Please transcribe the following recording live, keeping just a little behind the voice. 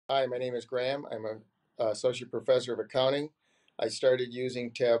Hi, my name is Graham. I'm an associate professor of accounting. I started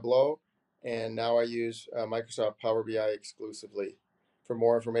using Tableau, and now I use Microsoft Power BI exclusively. For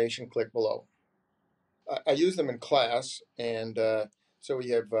more information, click below. I use them in class, and so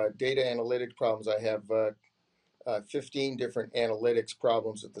we have data analytic problems. I have 15 different analytics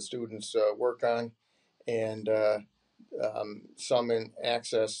problems that the students work on, and some in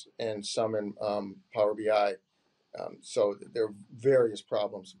Access and some in Power BI. So there are various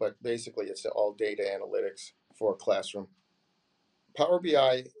problems, but basically it's all data analytics for a classroom. Power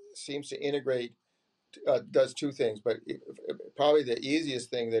BI seems to integrate, does two things, but probably the easiest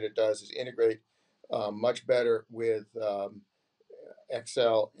thing that it does is integrate much better with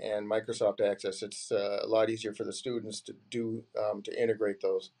Excel and Microsoft Access. It's a lot easier for the students to do to integrate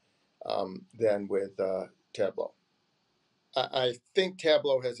those than with Tableau. I think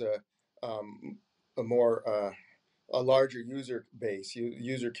Tableau has a more a larger user base,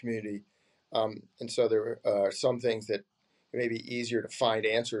 user community, and so there are some things that may be easier to find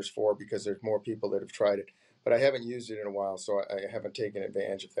answers for because there's more people that have tried it. But I haven't used it in a while, so I haven't taken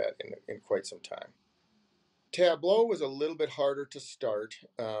advantage of that in quite some time. Tableau was a little bit harder to start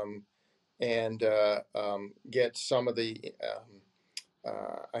and get some of the.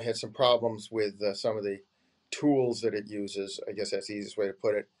 I had some problems with some of the tools that it uses. I guess that's the easiest way to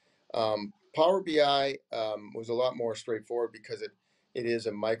put it. Power BI was a lot more straightforward because it is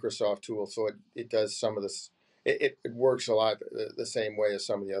a Microsoft tool, so it does some of this. It works a lot the same way as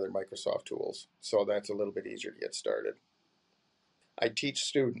some of the other Microsoft tools, so that's a little bit easier to get started. I teach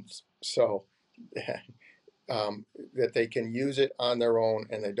students, so that they can use it on their own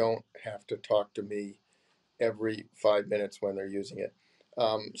and they don't have to talk to me every 5 minutes when they're using it.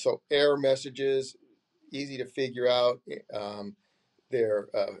 So error messages, easy to figure out. They're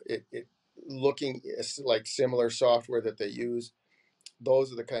looking like similar software that they use.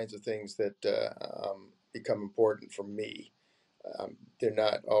 Those are the kinds of things that become important for me. They're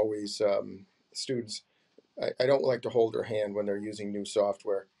not always students. I don't like to hold their hand when they're using new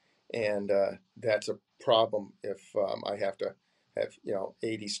software, and that's a problem if I have to have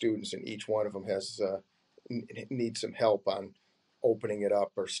 80 students and each one of them has needs some help on opening it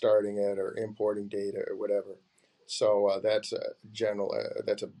up or starting it or importing data or whatever. So that's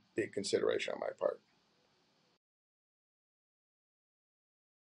a big consideration on my part.